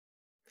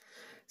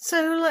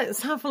So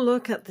let's have a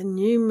look at the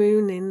new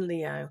moon in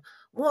Leo.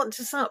 What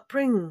does that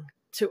bring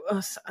to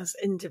us as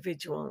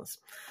individuals?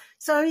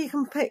 So you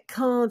can pick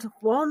card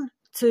 1,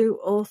 2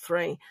 or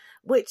 3.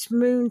 Which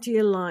moon do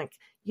you like?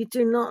 You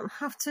do not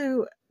have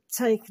to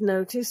take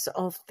notice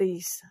of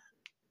these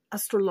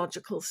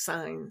astrological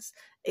signs.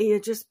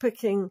 You're just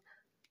picking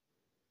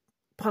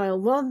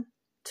pile 1,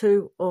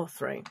 2 or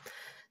 3.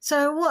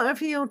 So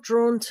whatever you're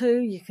drawn to,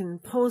 you can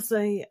pause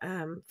the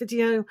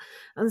video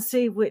and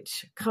see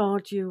which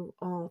card you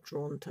are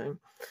drawn to.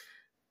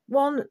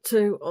 1,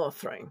 2 or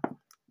 3.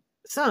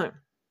 So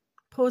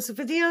pause the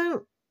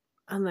video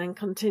and then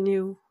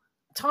continue,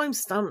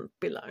 timestamp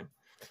below.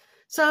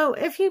 So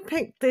if you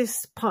pick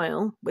this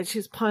pile, which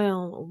is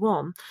pile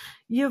 1,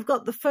 you've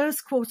got the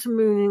first quarter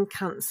moon in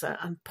Cancer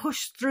and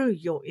push through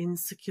your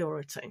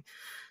insecurity.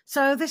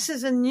 So this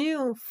is a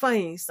new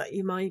phase that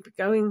you may be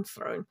going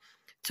through,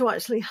 to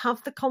actually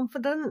have the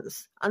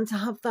confidence and to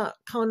have that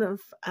kind of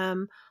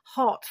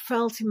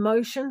heartfelt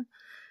emotion.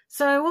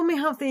 So when we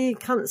have the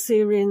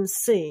Cancerian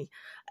sea,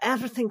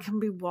 everything can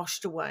be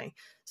washed away.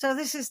 So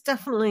this is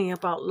definitely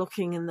about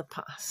looking in the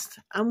past.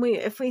 And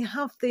if we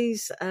have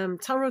these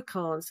tarot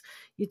cards,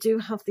 you do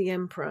have the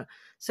Emperor.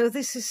 So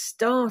this is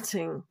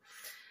starting.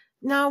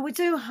 Now, we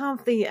do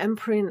have the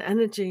Emperor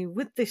energy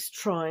with this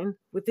trine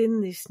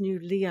within this new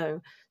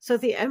Leo. So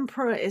the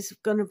Emperor is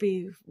going to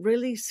be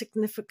really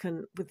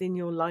significant within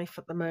your life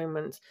at the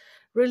moment,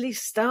 really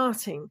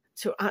starting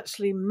to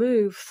actually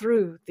move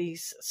through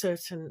these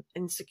certain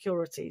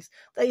insecurities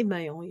that you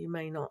may or you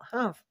may not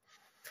have.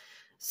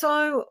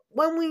 So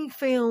when we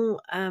feel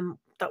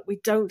that we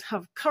don't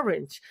have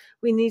courage,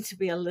 we need to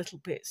be a little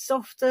bit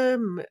softer,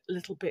 a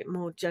little bit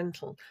more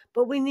gentle,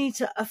 but we need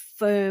a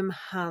firm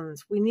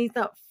hand. We need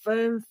that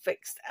firm,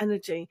 fixed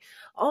energy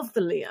of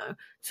the Leo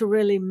to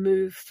really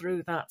move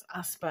through that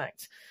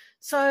aspect.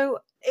 So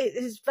it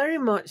is very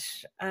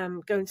much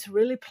going to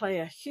really play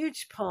a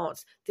huge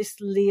part, this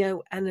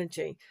Leo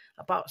energy,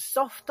 about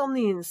soft on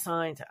the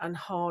inside and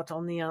hard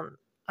on the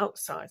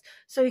outside.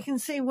 So you can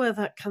see where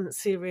that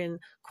Cancerian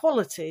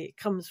quality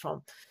comes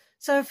from.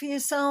 So for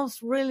yourselves,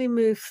 really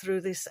move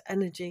through this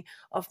energy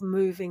of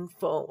moving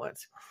forward.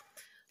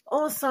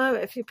 Also,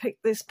 if you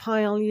pick this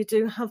pile, you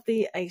do have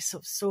the Ace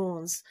of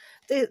Swords.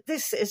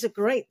 This is a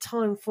great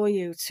time for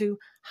you to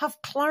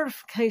have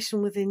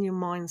clarification within your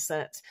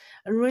mindset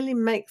and really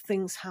make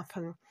things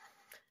happen.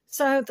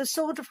 So the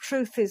Sword of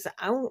Truth is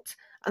out,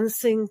 and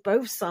seeing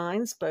both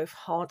sides, both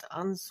hard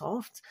and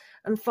soft,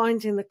 and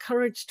finding the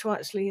courage to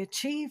actually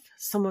achieve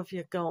some of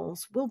your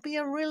goals will be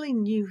a really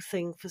new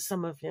thing for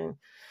some of you.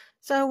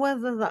 So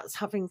whether that's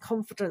having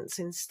confidence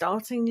in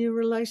starting new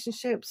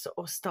relationships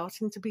or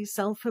starting to be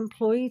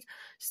self-employed,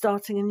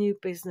 starting a new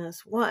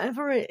business,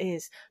 whatever it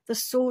is, the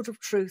Sword of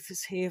Truth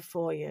is here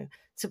for you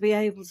to be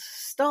able to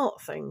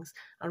start things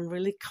and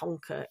really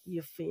conquer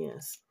your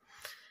fears.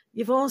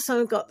 You've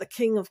also got the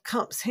King of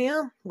Cups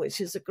here, which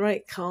is a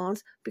great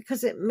card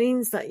because it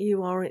means that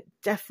you are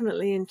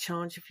definitely in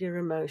charge of your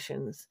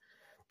emotions.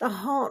 The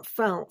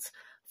heartfelt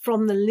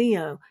from the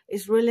Leo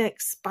is really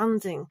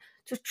expanding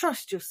to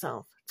trust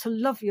yourself, to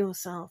love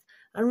yourself,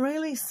 and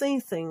really see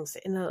things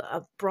in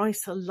a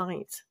brighter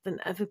light than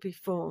ever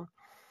before.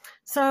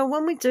 So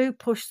when we do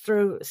push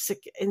through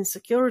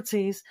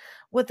insecurities,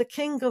 with the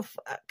King of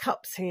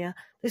Cups here,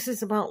 this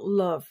is about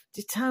love,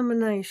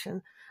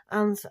 determination,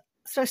 and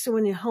especially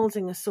when you're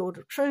holding a Sword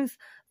of Truth,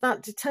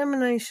 that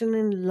determination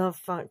and love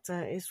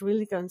factor is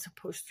really going to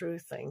push through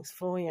things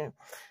for you.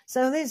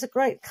 So these are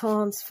great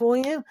cards for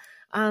you.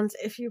 And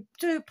if you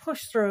do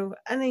push through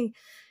any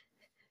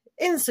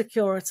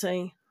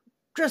insecurity,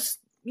 just,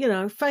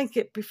 fake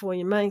it before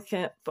you make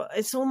it. But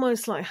it's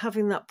almost like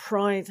having that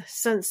pride,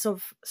 sense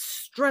of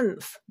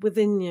strength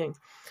within you.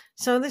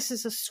 So this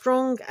is a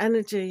strong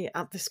energy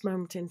at this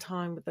moment in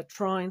time with the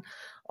trine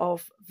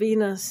of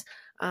Venus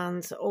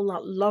and all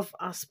that love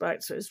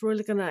aspect. So it's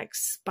really going to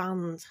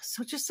expand.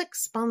 So just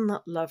expand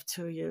that love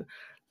to you.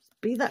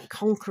 Be that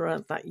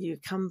conqueror that you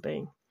can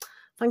be.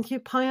 Thank you,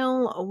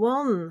 pile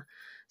 1.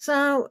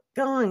 So,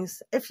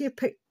 guys, if you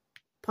pick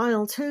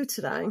pile 2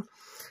 today,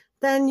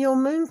 then your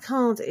moon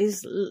card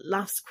is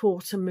last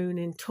quarter moon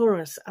in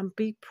Taurus, and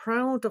be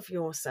proud of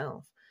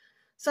yourself.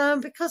 So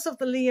because of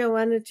the Leo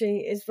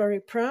energy is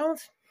very proud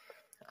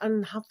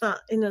and have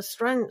that inner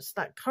strength,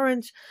 that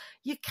courage,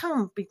 you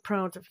can be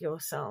proud of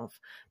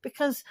yourself.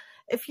 Because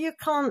if you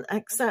can't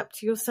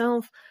accept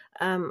yourself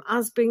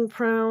as being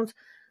proud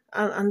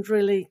and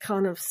really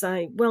kind of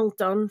say, well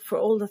done for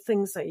all the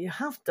things that you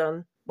have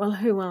done, well,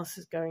 who else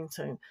is going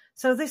to?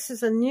 So this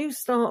is a new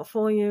start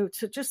for you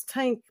to just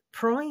take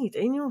pride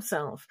in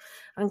yourself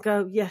and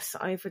go, yes,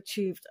 I've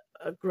achieved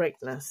a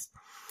greatness.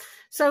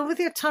 So with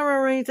your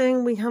tarot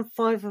reading, we have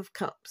 5 of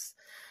Cups.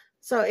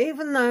 So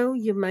even though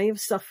you may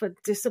have suffered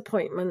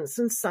disappointments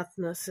and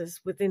sadnesses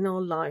within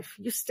our life,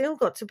 you've still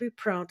got to be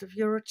proud of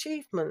your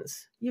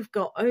achievements. You've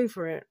got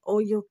over it,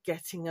 or you're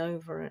getting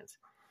over it.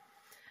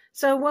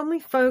 So when we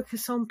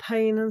focus on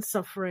pain and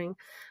suffering,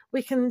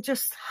 we can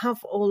just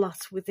have all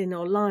that within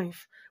our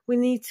life. we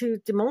need to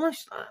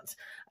demolish that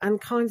and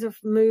kind of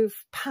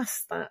move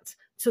past that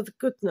to the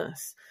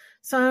goodness.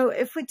 So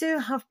if we do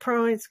have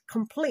pride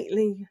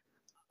completely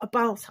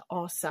about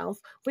ourselves,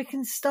 we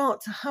can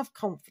start to have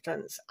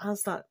confidence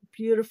as that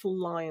beautiful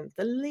lion,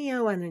 the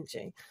Leo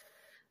energy.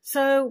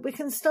 So we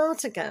can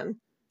start again,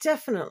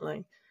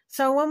 definitely.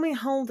 So when we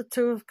hold the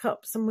Two of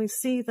Cups and we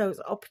see those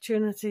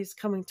opportunities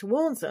coming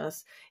towards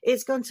us,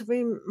 it's going to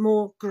be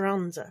more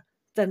grander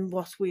than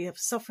what we have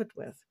suffered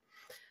with.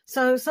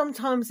 So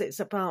sometimes it's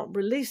about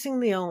releasing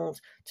the old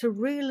to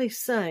really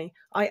say,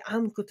 I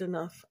am good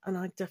enough and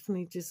I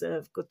definitely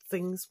deserve good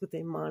things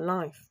within my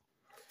life.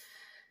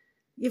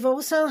 You've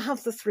also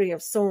have the Three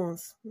of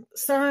Swords.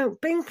 So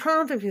being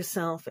proud of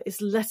yourself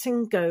is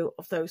letting go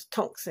of those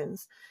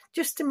toxins.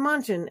 Just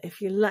imagine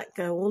if you let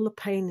go all the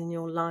pain in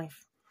your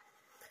life.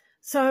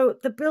 So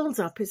the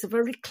build-up is a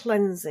very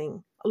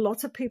cleansing. A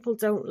lot of people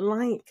don't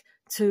like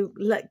to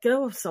let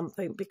go of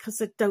something because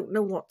they don't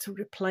know what to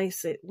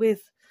replace it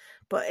with.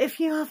 But if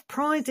you have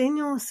pride in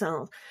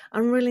yourself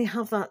and really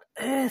have that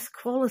earth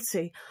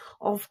quality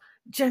of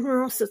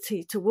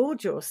generosity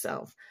toward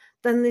yourself,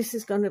 then this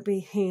is going to be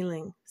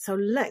healing. So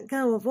let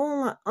go of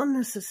all that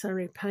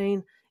unnecessary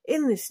pain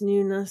in this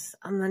newness,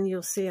 and then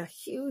you'll see a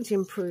huge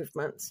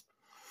improvement.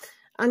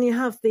 And you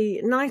have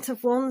the Knight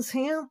of Wands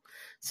here.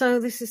 So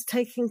this is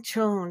taking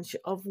charge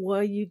of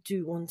where you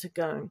do want to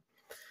go.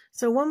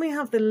 So when we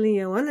have the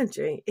Leo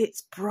energy,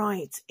 it's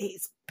bright,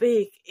 it's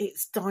big,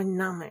 it's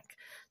dynamic.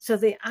 So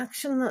the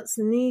action that's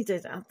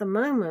needed at the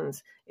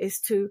moment is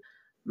to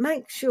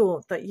make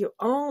sure that you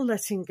are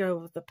letting go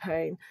of the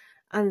pain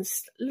and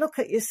look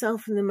at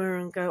yourself in the mirror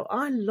and go,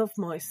 I love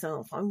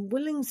myself. I'm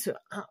willing to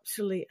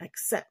actually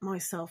accept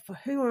myself for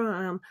who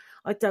I am.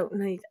 I don't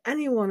need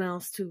anyone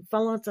else to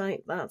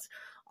validate that.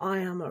 I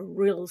am a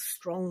real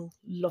strong,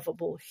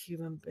 lovable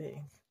human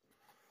being.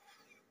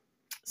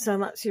 So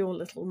that's your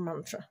little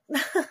mantra.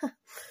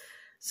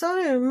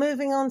 So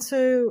moving on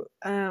to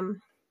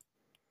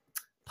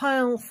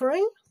pile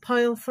three.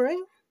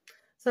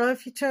 So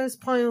if you chose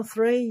pile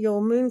 3, your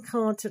moon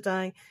card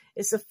today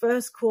is the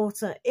first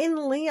quarter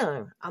in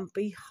Leo, and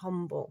be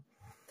humble.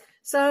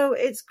 So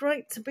it's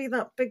great to be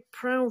that big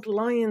proud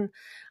lion,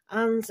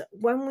 and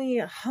when we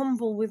are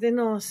humble within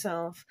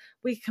ourselves,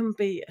 we can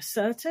be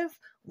assertive,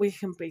 we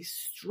can be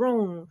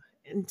strong,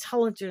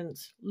 intelligent,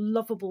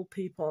 lovable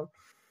people.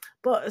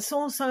 But it's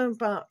also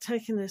about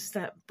taking a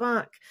step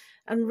back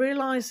and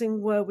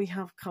realizing where we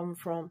have come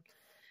from.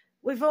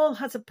 We've all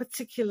had a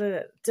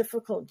particular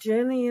difficult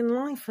journey in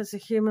life as a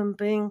human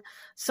being.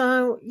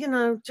 So, you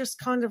know, just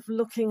kind of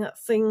looking at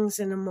things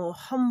in a more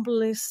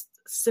humblest,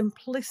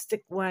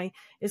 simplistic way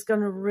is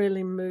going to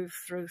really move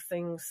through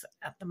things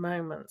at the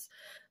moment.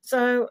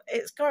 So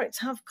it's great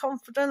to have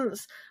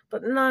confidence,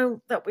 but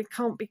know that we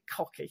can't be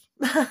cocky.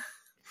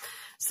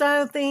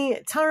 So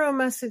the tarot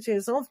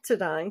messages of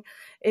today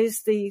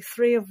is the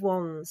Three of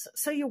Wands.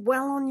 So you're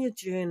well on your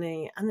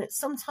journey, and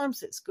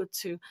sometimes it's good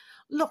to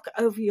look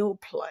over your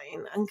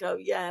plane and go,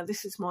 yeah,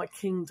 this is my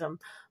kingdom.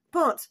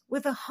 But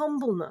with a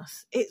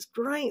humbleness, it's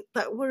great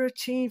that we're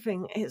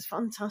achieving. It's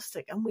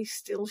fantastic, and we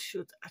still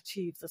should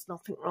achieve. There's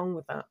nothing wrong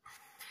with that.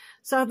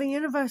 So the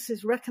universe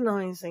is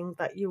recognizing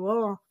that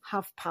you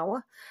have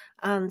power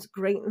and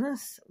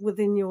greatness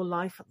within your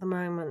life at the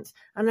moment,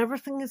 and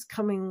everything is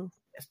coming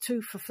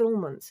to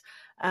fulfillment.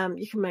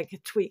 You can make a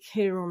tweak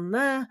here and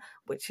there,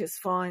 which is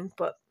fine,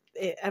 but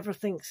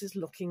everything is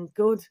looking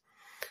good.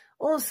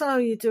 Also,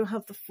 you do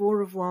have the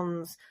Four of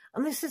Wands,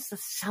 and this is the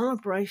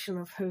celebration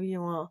of who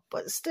you are,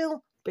 but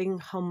still being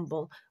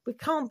humble. We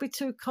can't be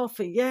too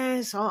cocky.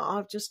 Yes,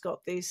 I've just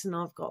got this and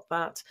I've got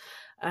that.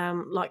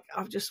 Like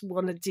I've just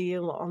won a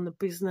deal on the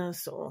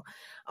business, or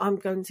I'm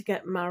going to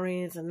get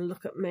married and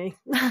look at me,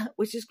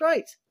 which is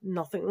great.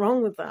 Nothing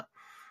wrong with that.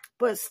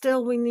 But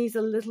still, we need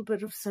a little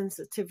bit of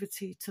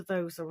sensitivity to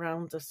those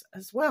around us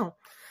as well.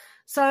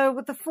 So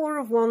with the Four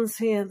of Wands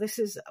here, this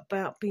is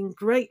about being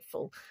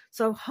grateful.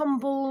 So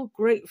humble,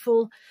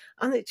 grateful,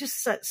 and it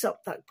just sets up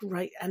that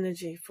great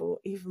energy for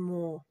even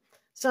more.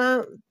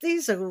 So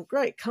these are all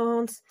great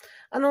cards.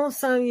 And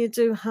also you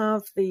do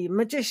have the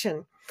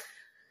Magician.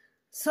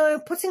 So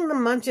putting the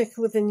magic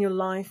within your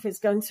life is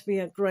going to be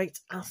a great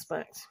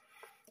aspect.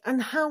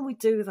 And how we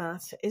do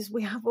that is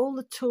we have all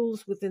the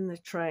tools within the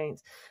trade.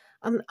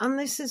 And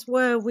this is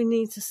where we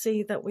need to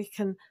see that we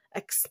can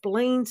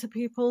explain to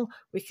people,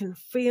 we can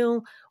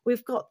feel,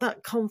 we've got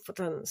that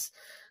confidence.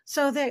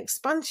 So the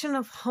expansion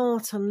of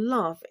heart and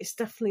love is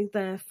definitely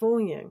there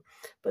for you.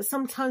 But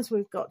sometimes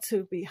we've got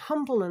to be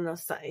humble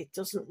enough that it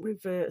doesn't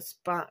reverse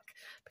back.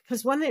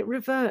 Because when it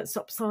reverts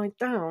upside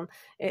down,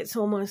 it's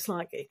almost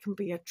like it can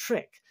be a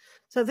trick.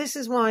 So this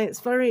is why it's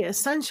very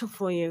essential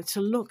for you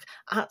to look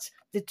at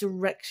the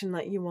direction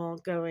that you are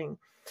going.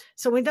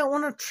 So we don't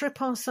want to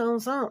trip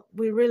ourselves up.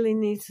 We really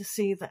need to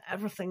see that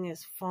everything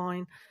is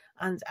fine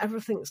and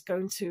everything's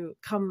going to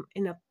come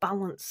in a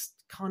balanced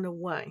kind of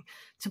way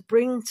to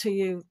bring to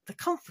you the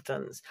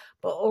confidence,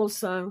 but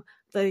also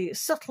the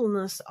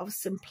subtleness of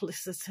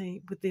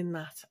simplicity within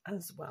that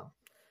as well.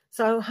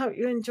 So I hope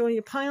you enjoy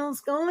your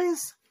piles,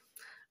 guys.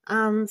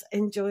 and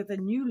enjoy the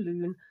new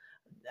moon,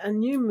 a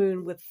new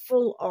moon with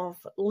full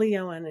of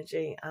Leo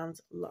energy and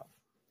love.